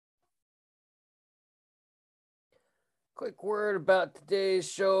Quick word about today's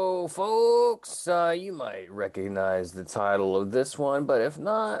show, folks. You might recognize the title of this one, but if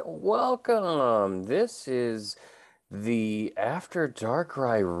not, welcome. This is the After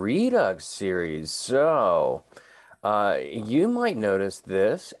Darkrai Redux series. You might notice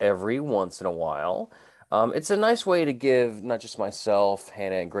this every once in a while. It's a nice way to give not just myself,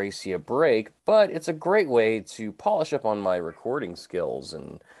 Hannah, and Gracie a break, but it's a great way to polish up on my recording skills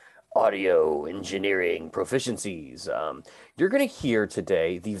and audio engineering proficiencies. You're going to hear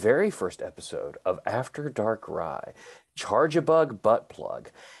today the very first episode of After Dark Rye, Charjabug Butt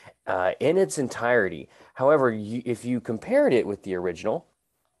Plug, in its entirety. However, if you compared it with the original,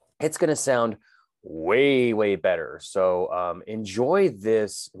 it's going to sound way, way better. So enjoy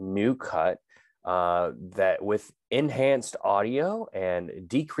this new cut that with enhanced audio and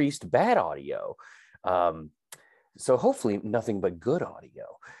decreased bad audio. So hopefully nothing but good audio.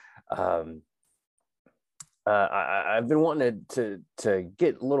 I've been wanting to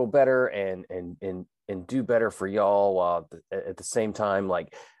get a little better and do better for y'all while at the same time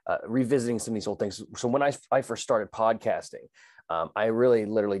revisiting some of these old things. So when I first started podcasting, I really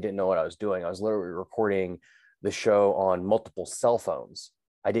literally didn't know what I was doing. I was literally recording the show on multiple cell phones.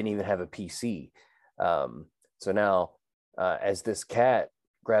 I didn't even have a PC. So now, as this cat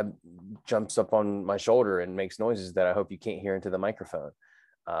jumps up on my shoulder and makes noises that I hope you can't hear into the microphone.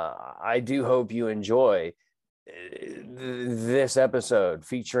 I do hope you enjoy this episode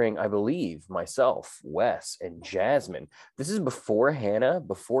featuring, I believe, myself, Wes, and Jasmine. This is before Hannah,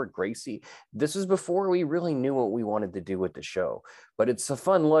 before Gracie. This is before we really knew what we wanted to do with the show. But it's a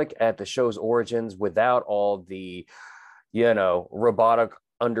fun look at the show's origins without all the, robotic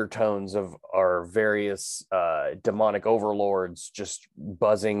undertones of our various demonic overlords just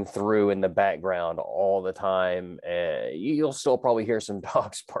buzzing through in the background all the time. You'll still probably hear some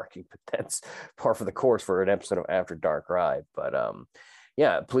dogs barking, but that's par for the course for an episode of After Dark Ride. But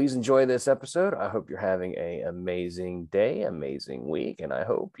yeah, please enjoy this episode. I hope you're having an amazing day, amazing week, and I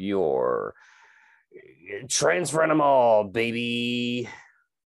hope you're transferring them all, baby.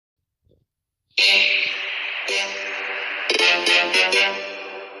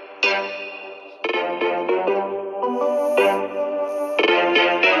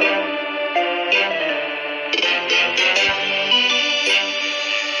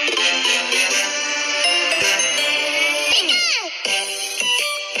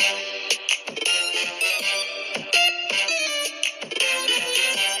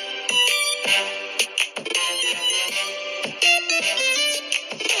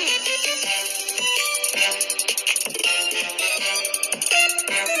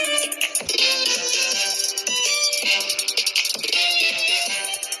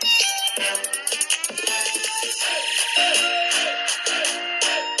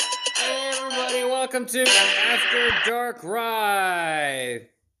 Welcome to After Dark Ride.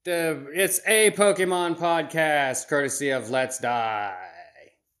 It's a Pokemon podcast courtesy of Let's Die.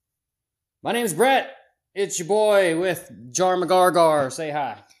 My name's Brett. It's your boy with Jarmagargar. Say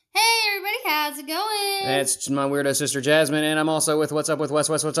hi. Hey everybody, how's it going? It's my weirdo sister Jasmine, and I'm also with What's Up with Wes.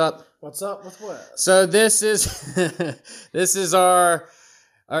 What's up? What's up with Wes? So this is this is our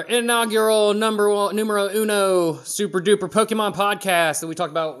inaugural numero uno super duper Pokemon podcast that we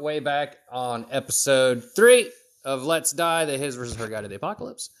talked about way back on episode 3 of Let's Die, the His versus Her Guide to the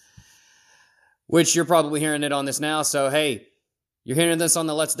Apocalypse, which you're probably hearing it on this now. So, hey, you're hearing this on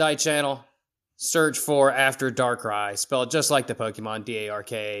the Let's Die channel. Search for After Darkrai, spelled just like the Pokemon,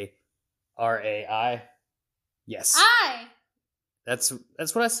 Darkrai. Yes. Hi. That's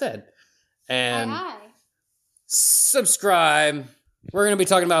what I said. And Hi. subscribe. We're going to be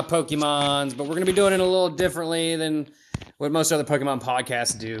talking about Pokemons, but we're going to be doing it a little differently than what most other Pokemon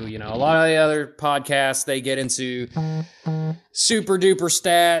podcasts do. You know, a lot of the other podcasts, they get into super duper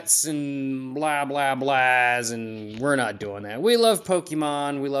stats and blah, blah, blahs, and we're not doing that. We love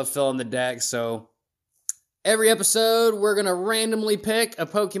Pokemon. We love filling the deck. So every episode, we're going to randomly pick a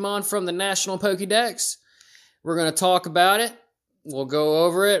Pokemon from the National Pokédex. We're going to talk about it. We'll go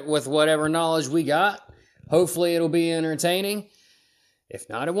over it with whatever knowledge we got. Hopefully, it'll be entertaining. If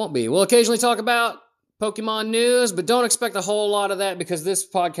not, it won't be. We'll occasionally talk about Pokemon news, but don't expect a whole lot of that because this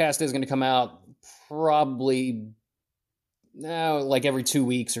podcast is going to come out probably like every 2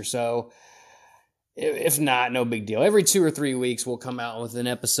 weeks or so. If not, no big deal. Every 2 or 3 weeks, we'll come out with an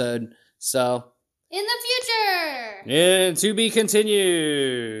episode. So, In the future! yeah, to be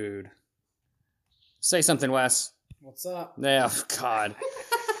continued. Say something, Wes. What's up? Yeah, God.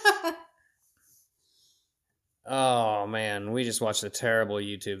 Oh, man, we just watched a terrible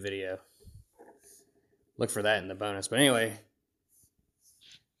YouTube video. Look for that in the bonus. But anyway.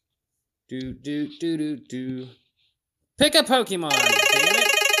 Pick a Pokemon, damn it.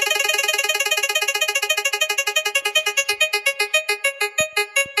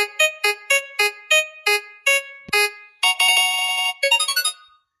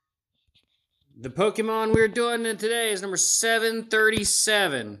 The Pokemon we're doing today is number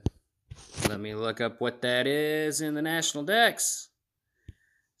 737. Let me look up what that is in the National Dex.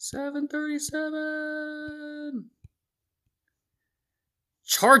 737.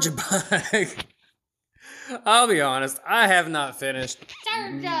 Charjabug. I'll be honest, I have not finished.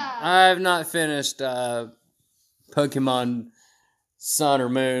 I have not finished Pokemon Sun or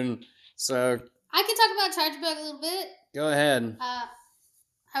Moon, so I can talk about Charjabug a little bit. Go ahead.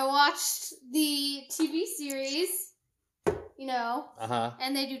 I watched the TV series,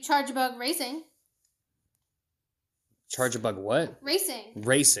 and they do Charjabug racing. Charjabug what? Racing.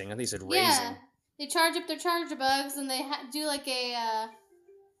 Racing. I think you said racing. Yeah, they charge up their Charjabugs and they do like a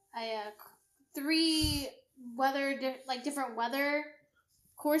 3 different weather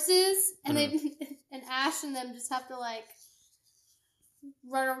courses, and and Ash and them just have to like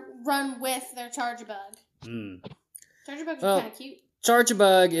run with their Charjabug. Charjabug is kind of cute.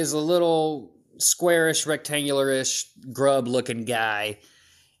 Charjabug is a little squarish, rectangular-ish, grub-looking guy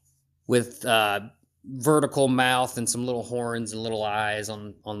with vertical mouth and some little horns and little eyes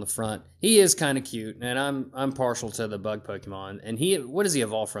on the front. He is kind of cute, and I'm partial to the bug Pokemon. And what does he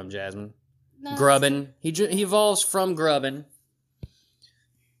evolve from, Jasmine? No, Grubbin. He evolves from Grubbin.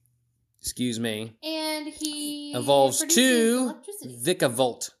 Excuse me. And he evolves to electricity.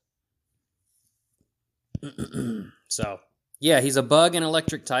 Vikavolt. So, yeah, he's a bug and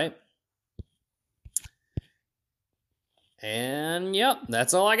electric type. And, yep,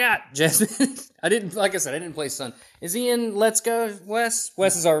 that's all I got, Jasmine. I didn't play Sun. Is he in Let's Go, Wes?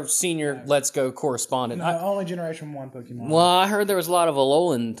 Wes is our senior Let's Go correspondent. No, only Generation 1 Pokemon. Well, I heard there was a lot of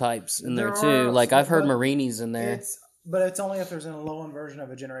Alolan types in there too. Like, I've heard Marini's in there. But it's only if there's an Alolan version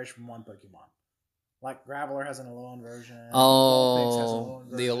of a Generation 1 Pokemon. Like, Graveler has an Alolan version. Oh, Vulpix has an Alolan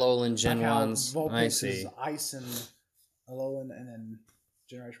version. the Alolan Gen like 1s. Vulpix I see. is Ice and Alolan, and then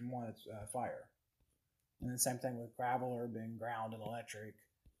Generation 1 it's Fire. And then same thing with Graveler being Ground and Electric,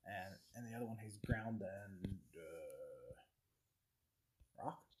 and the other one he's Ground and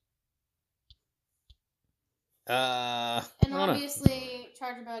Rock. And obviously,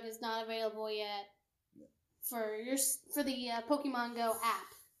 Charjabug is not available yet for the Pokemon Go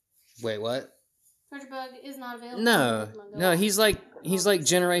app. Wait, what? Charjabug is not available. No, he's like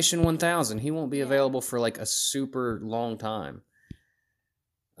Generation 1000. He won't be available for like a super long time,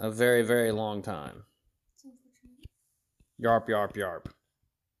 a very, very long time. Yarp, yarp, yarp.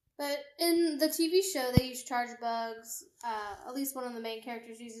 But in the TV show, they use Charjabugs. At least one of the main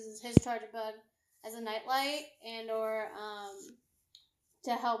characters uses his Charjabug as a nightlight or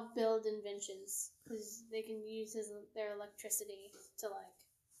to help build inventions, because they can use their electricity to like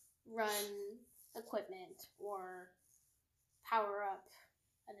run equipment or power up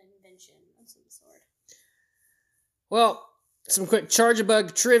an invention of some sort. Well, some quick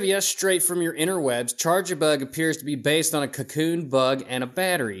Charjabug trivia straight from your interwebs. Charjabug appears to be based on a cocoon bug and a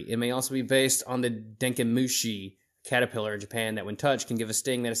battery. It may also be based on the Denkamushi caterpillar in Japan that when touched can give a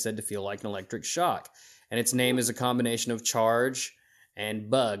sting that is said to feel like an electric shock. And its name is a combination of charge and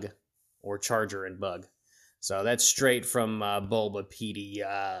bug, or charger and bug. So that's straight from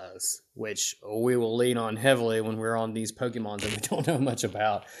Bulbapedias, which we will lean on heavily when we're on these Pokemons that we don't know much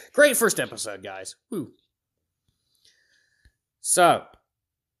about. Great first episode, guys. Woo. So,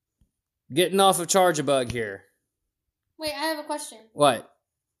 getting off of Charjabug here. Wait, I have a question. What?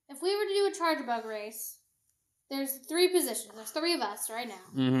 If we were to do a Charjabug race, there's 3 positions. There's 3 of us right now.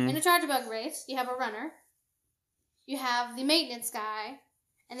 Mm-hmm. In a Charjabug race, you have a runner, you have the maintenance guy,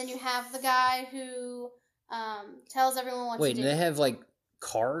 and then you have the guy who tells everyone what to do. Wait, do they have like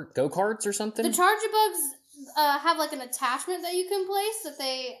go-karts or something? The Charjabugs have like an attachment that you can place that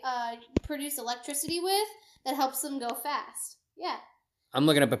they produce electricity with that helps them go fast. Yeah. I'm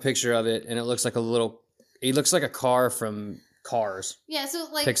looking up a picture of it, and it looks like it looks like a car from Cars. Yeah, so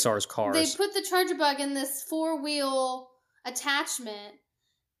like Pixar's Cars. They put the Charjabug in this 4-wheel attachment,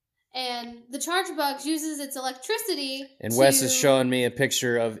 and the Charjabug uses its electricity. And Wes is showing me a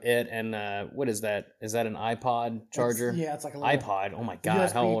picture of it, and what is that? Is that an iPod charger? It's like a little iPod. Oh my god,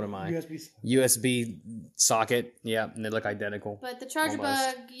 USB, how old am I? USB socket. Yeah, and they look identical. But the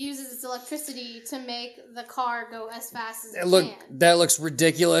Charjabug uses its electricity to make the car go as fast as it can. That looks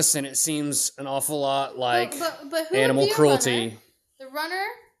ridiculous, and it seems an awful lot like but who animal would be cruelty. The runner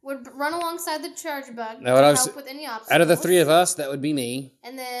would run alongside the Charjabug Now, what to I was- help with any obstacles. Out of the three of us, that would be me.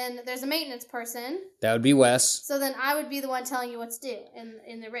 And then there's a maintenance person. That would be Wes. So then I would be the one telling you what to do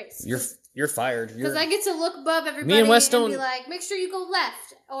in the race. You're fired. Because I get to look above everybody Me and Wes be don't- like, make sure you go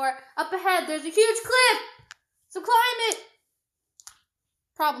left. Or up ahead, there's a huge cliff. So climb it.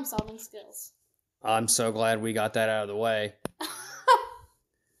 Problem solving skills. I'm so glad we got that out of the way.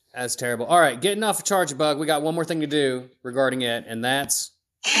 That's terrible. All right, getting off of Charjabug, we got one more thing to do regarding it, and that's...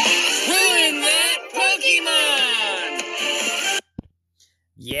 Ruin that Pokemon!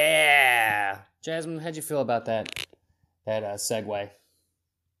 Yeah! Jasmine, how'd you feel about that segue?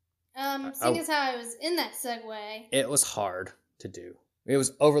 Seeing as how I was in that segue. It was hard to do. It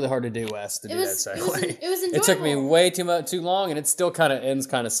was overly hard to do, Wes, to do that segue. It was enjoyable. It took me way too long, and it still kind of ends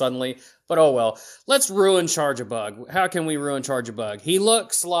kind of suddenly. But oh well. Let's ruin Charjabug. How can we ruin Charjabug? He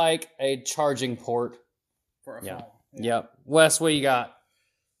looks like a charging port. For a Yeah. phone. Yep. Wes, what you got?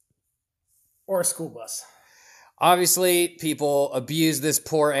 Or a school bus. Obviously, people abuse this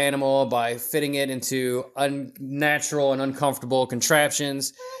poor animal by fitting it into unnatural and uncomfortable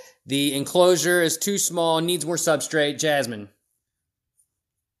contraptions. The enclosure is too small, needs more substrate. Jasmine.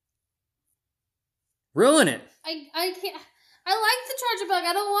 Ruin it. I can't. I like the Charjabug.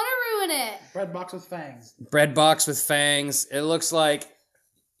 I don't want to ruin it. Bread box with fangs. Bread box with fangs. It looks like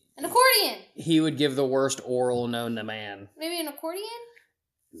An accordion. he would give the worst oral known to man. Maybe an accordion?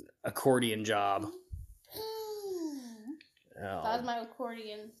 Accordion job. That was my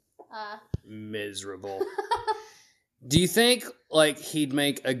accordion. Miserable. Do you think, like, he'd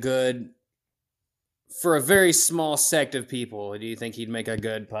make a good... For a very small sect of people, do you think he'd make a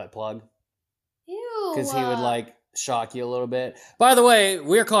good butt plug? Ew. Because he would, like, shock you a little bit. By the way,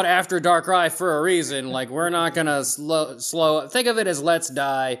 we're called After Dark Rye for a reason. Like, we're not gonna slow... Think of it as Let's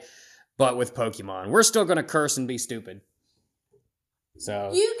Die, but with Pokemon. We're still gonna curse and be stupid. So,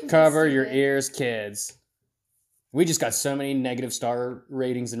 You can be cover your stupid. ears, kids. We just got so many negative star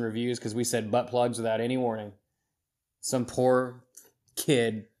ratings and reviews because we said butt plugs without any warning. Some poor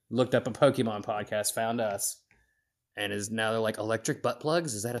kid looked up a Pokemon podcast, found us, and is now they're like, electric butt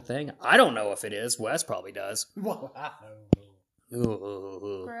plugs? Is that a thing? I don't know if it is. Wes probably does. Well, I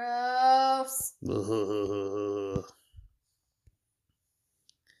know. Gross.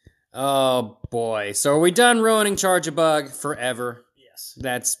 Oh boy. So are we done ruining Charjabug forever? Yes.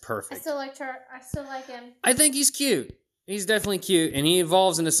 That's I perfect. still like him. I think he's cute. He's definitely cute, and he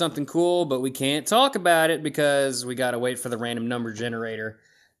evolves into something cool, but we can't talk about it because we gotta wait for the random number generator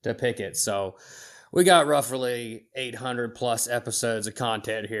to pick it. So we got roughly 800 plus episodes of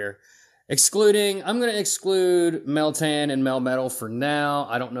content here. I'm going to exclude Meltan and Melmetal for now.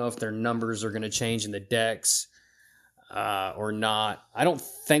 I don't know if their numbers are going to change in the decks or not. I don't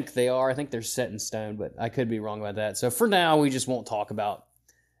think they are. I think they're set in stone, but I could be wrong about that. So for now, we just won't talk about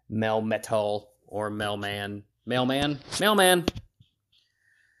Melmetal or Melman. Melman? Melman!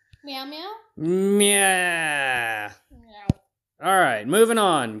 Meow meow. Yeah. Meow. All right, moving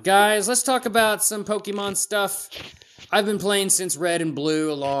on. Guys, let's talk about some Pokemon stuff. I've been playing since Red and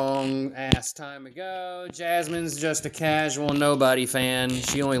Blue a long-ass time ago. Jasmine's just a casual nobody fan.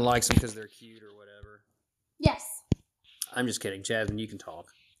 She only likes them because they're cute or whatever. Yes. I'm just kidding. Jasmine, you can talk.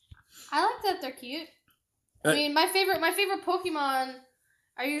 I like that they're cute. I mean, my favorite Pokemon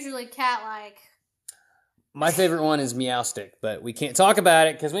are usually cat-like. My favorite one is Meowstic, but we can't talk about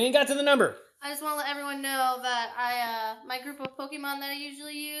it because we ain't got to the number. I just want to let everyone know that my group of Pokemon that I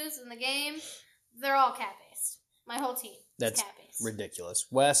usually use in the game, they're all cat-based. My whole team is That's cat-based. ridiculous.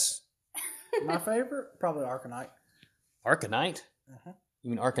 Wes? My favorite? Probably Arcanite. Arcanite? Uh-huh.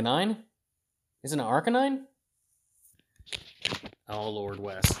 You mean Arcanine? Isn't it Arcanine? Oh, Lord,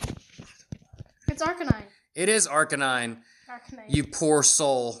 Wes. It's Arcanine. It is Arcanine, Arcanine. you poor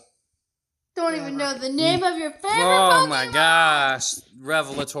soul. don't even know the name of your favorite Oh Pokemon. my gosh.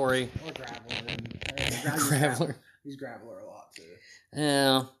 Revelatory. Or Graveler. Graveler. He's Graveler a lot, too.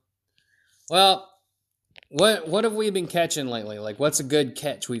 Yeah. Well, what have we been catching lately? Like, what's a good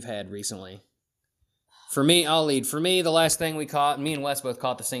catch we've had recently? For me, I'll lead. For me, the last thing we caught, me and Wes both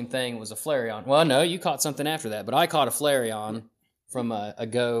caught the same thing, was a Flareon. Well, no, you caught something after that, but I caught a Flareon from a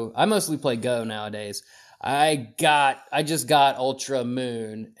Go. I mostly play Go nowadays. I just got Ultra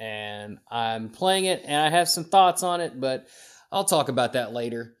Moon, and I'm playing it, and I have some thoughts on it, but I'll talk about that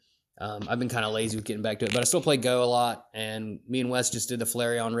later. I've been kind of lazy with getting back to it, but I still play Go a lot, and me and Wes just did the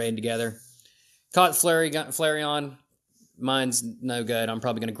Flareon raid together. Caught Flareon. Mine's no good. I'm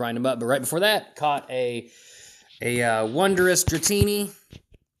probably going to grind him up, but right before that, caught a Wondrous Dratini.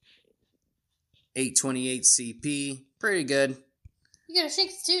 828 CP. Pretty good. You got a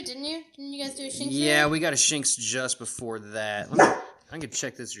Shinx too, didn't you? Didn't you guys do a Shinx? Yeah, raid? we got a Shinx just before that. I can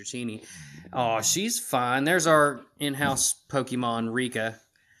check this Dratini. Oh, she's fine. There's our in-house Pokemon, Rika.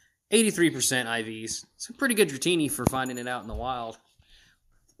 83% IVs. It's a pretty good Dratini for finding it out in the wild.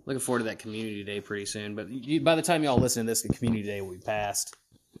 Looking forward to that community day pretty soon. But by the time y'all listen to this, the community day will be past.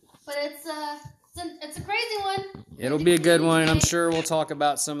 But it's a crazy one. It'll be a good one, and I'm sure we'll talk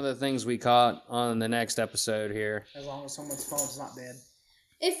about some of the things we caught on the next episode here. As long as someone's phone's not dead.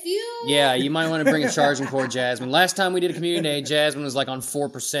 If you... Yeah, you might want to bring a charging cord, Jasmine. Last time we did a community day, Jasmine was like on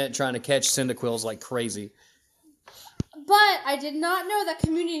 4% trying to catch Cyndaquils like crazy. But I did not know that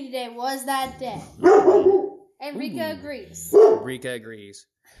community day was that day. And Rika agrees. Rika agrees.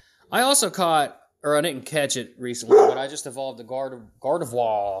 I also caught, or I didn't catch it recently, but I just evolved a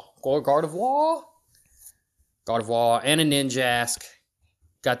Gardevoir, and a Ninjask.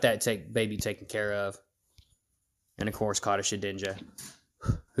 Got that baby taken care of. And of course, caught a Shedinja,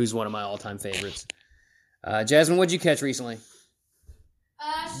 who's one of my all-time favorites. Jasmine, what'd you catch recently?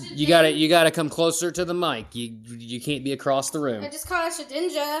 You gotta come closer to the mic. You can't be across the room. I just caught a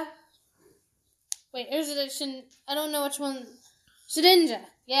Shedinja. Wait, there's I don't know which one. Shedinja.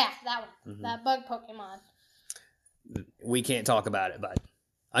 Yeah, that one. Mm-hmm. That bug Pokemon. We can't talk about it, but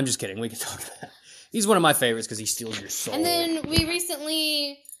I'm just kidding. We can talk about it. He's one of my favorites because he steals your soul. And then we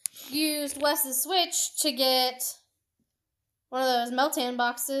recently used Wes's Switch to get one of those Meltan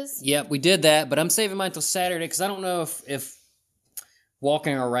boxes. Yep, we did that, but I'm saving mine till Saturday because I don't know if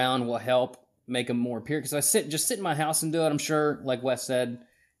walking around will help make them more appear. Because I just sit in my house and do it. I'm sure, like Wes said.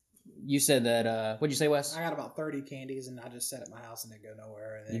 You said that, what'd you say, Wes? I got about 30 candies, and I just sat at my house and didn't go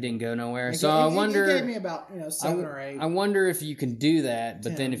nowhere. And you didn't go nowhere? So I wonder... It gave me about, 7 or 8. I wonder if you can do that, but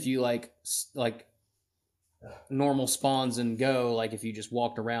 10. then if you, like normal spawns and go, like, if you just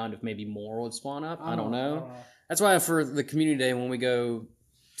walked around, if maybe more would spawn up? I don't know. That's why for the community day, when we go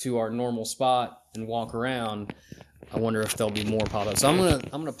to our normal spot and walk around, I wonder if there'll be more pop-ups. So I'm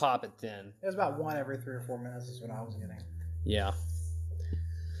gonna pop it then. It was about 1 every 3 or 4 minutes is what I was getting. Yeah.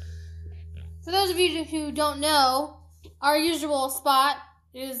 For those of you who don't know, our usual spot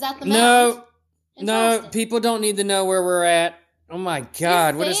is at the mountains. No, people don't need to know where we're at. Oh my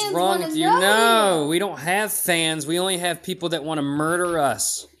God, what is wrong with you? No, we don't have fans. We only have people that want to murder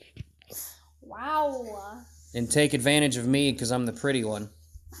us. Wow. And take advantage of me because I'm the pretty one.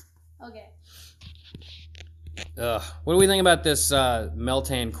 Okay. What do we think about this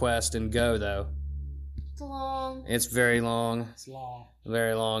Meltan quest and Go, though? It's long. It's very long. It's long.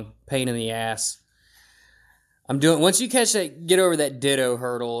 Very long. Pain in the ass. Once you get over that Ditto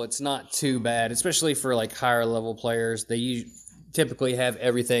hurdle, it's not too bad, especially for like higher level players. They typically have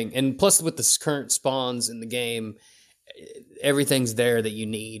everything. And plus with the current spawns in the game, everything's there that you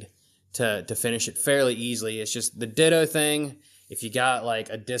need to finish it fairly easily. It's just the Ditto thing. If you got like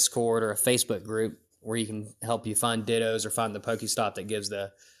a Discord or a Facebook group where you can help you find Dittos or find the Pokestop that gives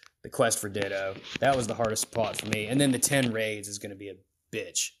the quest for Ditto, that was the hardest spot for me. And then the 10 raids is going to be a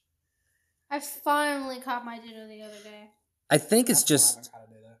bitch. I finally caught my Ditto the other day. I think it's just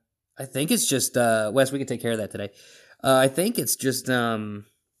Wes, we can take care of that today. I think it's just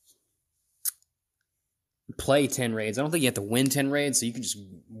play 10 raids. I don't think you have to win 10 raids, so you can just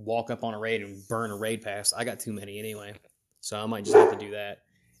walk up on a raid and burn a raid pass. I got too many anyway, so I might just have to do that.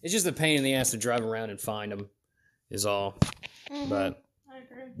 It's just a pain in the ass to drive around and find them is all. Mm-hmm. But I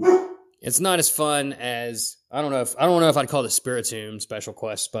agree. It's not as fun as I don't know if I'd call the Spiritomb special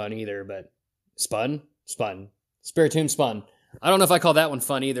quest fun either, but Spiritomb Spun. I don't know if I call that one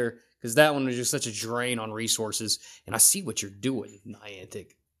fun either, because that one was just such a drain on resources. And I see what you're doing,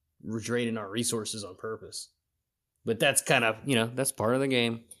 Niantic. We're draining our resources on purpose. But that's kind of, that's part of the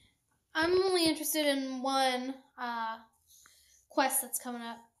game. I'm only interested in one quest that's coming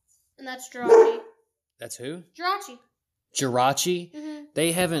up, and that's Jirachi. That's who? Jirachi. Jirachi? Mm-hmm.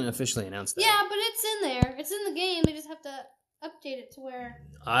 They haven't officially announced that. Yeah, but it's in there. It's in the game. They just have to update it to where...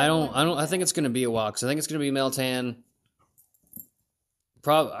 I think it's going to be a while, because I think it's going to be Meltan.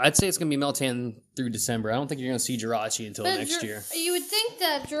 I'd say it's going to be Meltan through December. I don't think you're going to see Jirachi until next year. You would think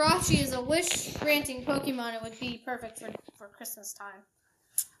that Jirachi is a wish-granting Pokemon. It would be perfect for Christmas time.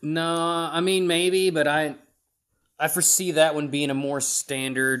 No, I mean, maybe, but I foresee that one being a more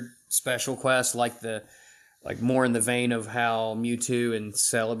standard special quest, like more in the vein of how Mewtwo and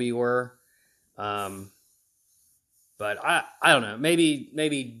Celebi were. But I don't know.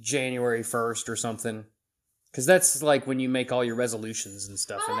 Maybe January 1st or something. Because that's like when you make all your resolutions and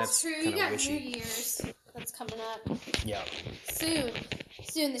stuff. Oh, and that's true. You got wishy. New Year's that's coming up. Yep. Soon.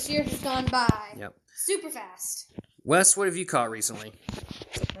 This year has gone by. Yep. Super fast. Wes, what have you caught recently?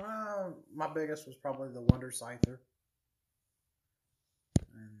 My biggest was probably the Wonder Scyther.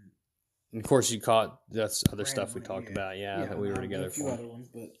 And of course, you caught that's other stuff we Randomly, talked about. Yeah, that we were I've together a few for. other ones,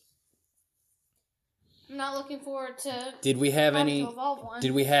 but I'm not looking forward to. Did we have having any? to evolve one.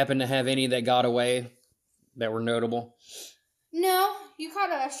 Did we happen to have any that got away that were notable? No, you caught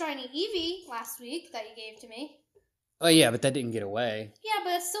a shiny Eevee last week that you gave to me. Oh yeah, but that didn't get away. Yeah,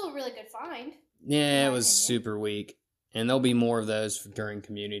 but it's still a really good find. Yeah, In it my was opinion. super weak, and there'll be more of those during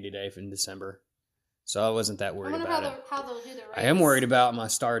Community Day in December. So I wasn't that I worried wonder about it. how they'll do the race. I am worried about my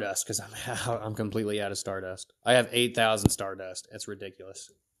Stardust because I'm completely out of Stardust. I have 8,000 Stardust. That's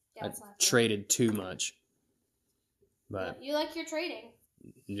ridiculous. Yeah, I it's not good. traded too much. But You like your trading.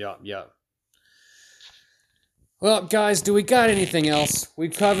 yeah. Well, guys, do we got anything else? We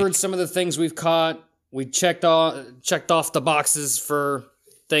covered some of the things we've caught. We checked off the boxes for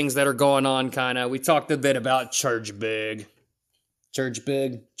things that are going on, kind of. We talked a bit about Charjabug.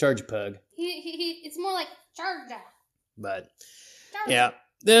 Charjabug. It's more like Charja. But, Charja. yeah,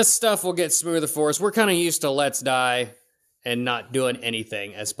 this stuff will get smoother for us. We're kind of used to Let's Die and not doing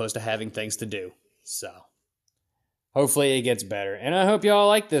anything as opposed to having things to do. So, hopefully it gets better. And I hope y'all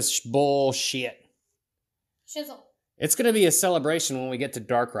like this bullshit. Shizzle. It's going to be a celebration when we get to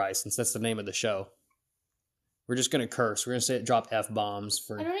Darkrai, since that's the name of the show. We're just going to curse. We're going to drop F-bombs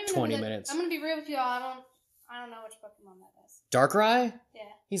for I don't even 20 know minutes. I'm going to be real with you all. I don't know which Pokemon that is. Darkrai? Yeah.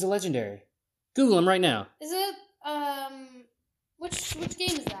 He's a legendary. Google him right now. Is it, which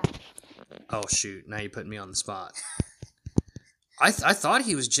game is that? Oh, shoot. Now you're putting me on the spot. I thought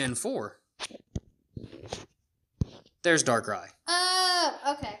he was Gen 4. There's Darkrai.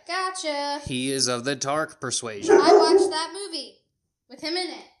 Oh, okay. Gotcha. He is of the Dark persuasion. I watched that movie with him in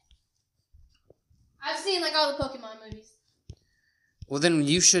it. I've seen, like, all the Pokemon movies. Well, then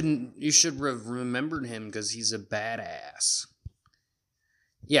you should have remembered him because he's a badass.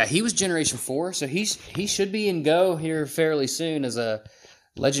 Yeah, he was Generation 4, so he should be in Go here fairly soon as a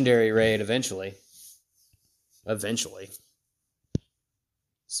legendary raid eventually.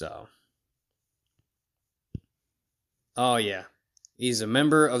 So. Oh, yeah. He's a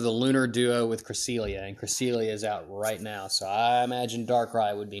member of the Lunar Duo with Cresselia, and Cresselia is out right now, so I imagine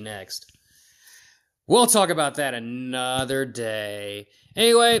Darkrai would be next. We'll talk about that another day.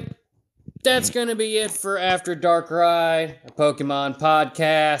 Anyway, that's going to be it for After Darkrai, a Pokemon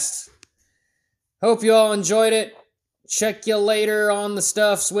podcast. Hope you all enjoyed it. Check you later on the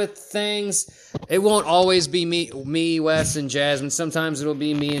stuffs with things. It won't always be me, Wes, and Jasmine. Sometimes it'll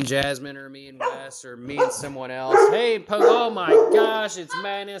be me and Jasmine, or me and Wes, or me and someone else. Hey, oh my gosh, it's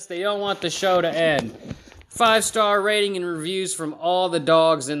madness. They don't want the show to end. 5-star rating and reviews from all the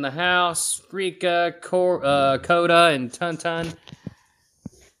dogs in the house. Rika, Coda, and Tuntun.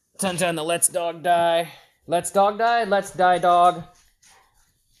 Tuntun, the Let's Dog Die. Let's Dog Die? Let's Die Dog.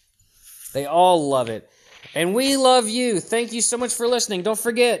 They all love it. And we love you. Thank you so much for listening. Don't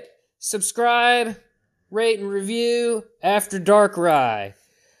forget, subscribe, rate, and review After Darkrai.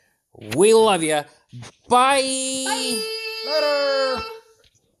 We love you. Bye. Bye. later.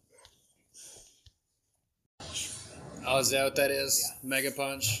 Oh, is that what that is? Yeah. Mega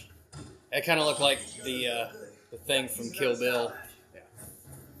Punch? That kind of looked like the thing from Kill Bill.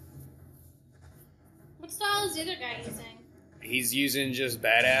 What style is the other guy using? He's using just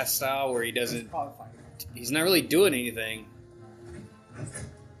badass style where he doesn't... Probably fine. He's not really doing anything.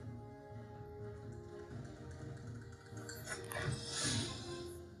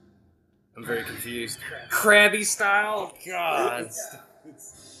 I'm very confused. Krabby style? God.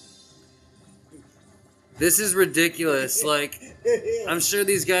 This is ridiculous. Like, I'm sure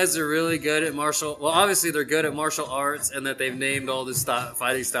these guys are really good at martial... Well, obviously they're good at martial arts, and that they've named all these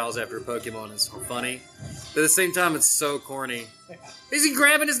fighting styles after Pokemon is funny. But at the same time, it's so corny. Is he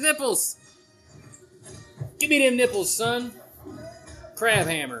grabbing his nipples? Give me them nipples, son. Crab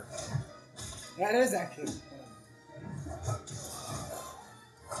hammer. That is actually.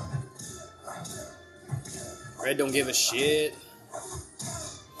 Red don't give a shit.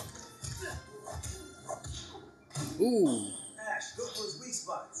 Ooh. Ash, look for his weak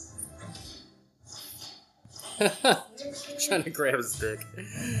spots. Trying to grab his dick.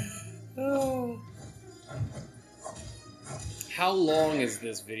 Oh. How long is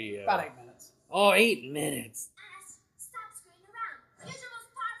this video? About 8 minutes. Oh, 8 minutes. Ash, stop screwing around. Use your most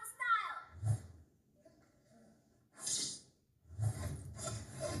powerful style.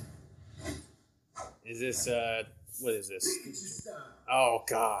 Is this, what is this? Oh,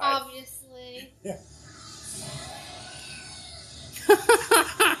 God. Obviously. Yeah.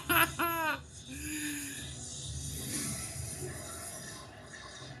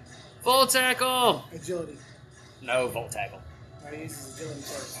 Full tackle! Agility. No, Volt tackle. Right, he uses agility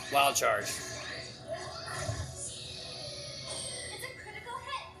first. Wild charge. It's a critical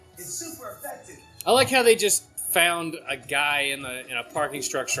hit. It's Super effective. I like how they just found a guy in a parking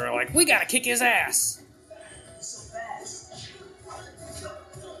structure and like, we gotta kick his ass. You're so fast.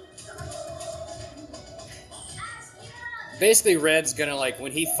 Basically, Red's gonna, like,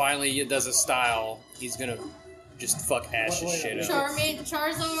 when he finally does a style, he's gonna just fuck Ash's shit up. Charmaine,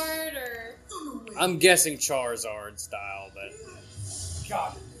 Charizard, or I'm guessing Charizard style, but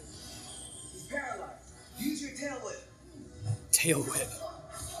God. He's paralyzed. Use your tail whip. tail whip.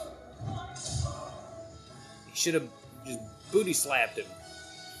 He should have just booty slapped him.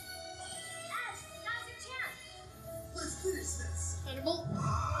 Ash, now's your chance. Let's finish this. Thunderbolt.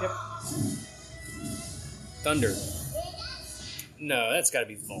 Yep. Thunder. REDUX. No, that's gotta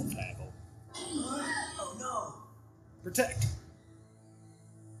be Volt Tackle. Oh no. Protect.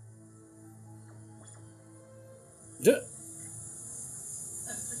 Duh.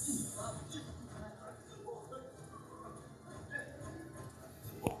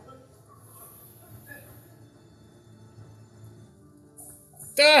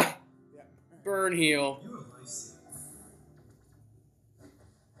 Ah! Burn heal. You're a lifesaver.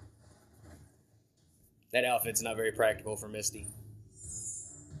 That outfit's not very practical for Misty.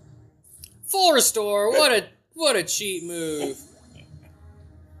 Full restore. What a cheat move.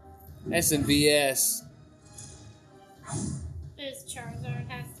 SNBS. It's Charizard.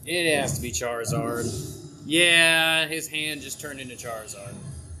 Has to be. It has to be Charizard. Yeah, his hand just turned into Charizard.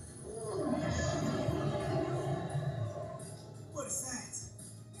 What is that?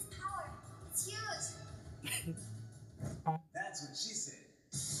 His power. It's huge. That's what she said.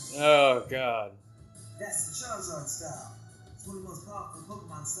 Oh god. That's the Charizard style. It's one of the most powerful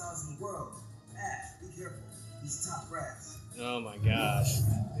Pokemon styles in the world. Ash, be careful. He's top brass. Oh my gosh.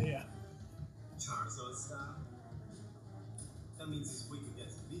 Yeah. Charizard style? That means he's weak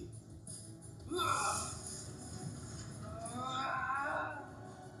against me.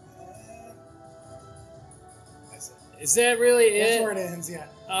 Is that really That's it? where it ends, yeah.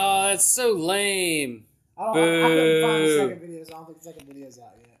 Oh, that's so lame. I couldn't find the Boo. second videos. I don't think the second video's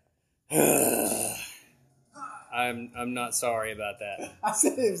out yet. I'm not sorry about that. I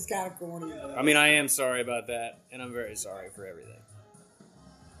said it was kind of corny. But I mean, I am sorry about that, and I'm very sorry for everything.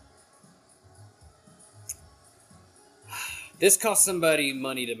 This cost somebody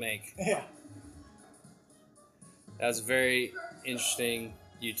money to make. yeah. That was a very interesting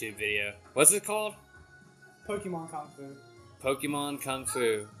YouTube video. What's it called? Pokemon Kung Fu. Pokemon Kung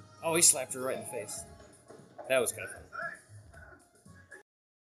Fu. Oh, he slapped her right in the face. That was kind of fun.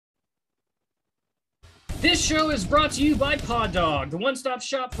 This show is brought to you by Pod Dog, the one-stop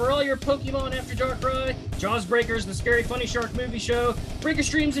shop for all your Pokemon After Dark ride, Jaws Breakers, the Scary Funny Shark movie show, Breaker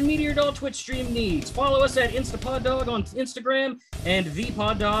Streams, and Meteor Doll Twitch stream needs. Follow us at InstaPodDog on Instagram and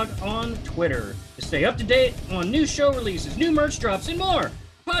ThePodDog on Twitter to stay up to date on new show releases, new merch drops, and more.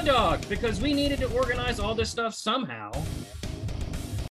 Pod Dog, because we needed to organize all this stuff somehow.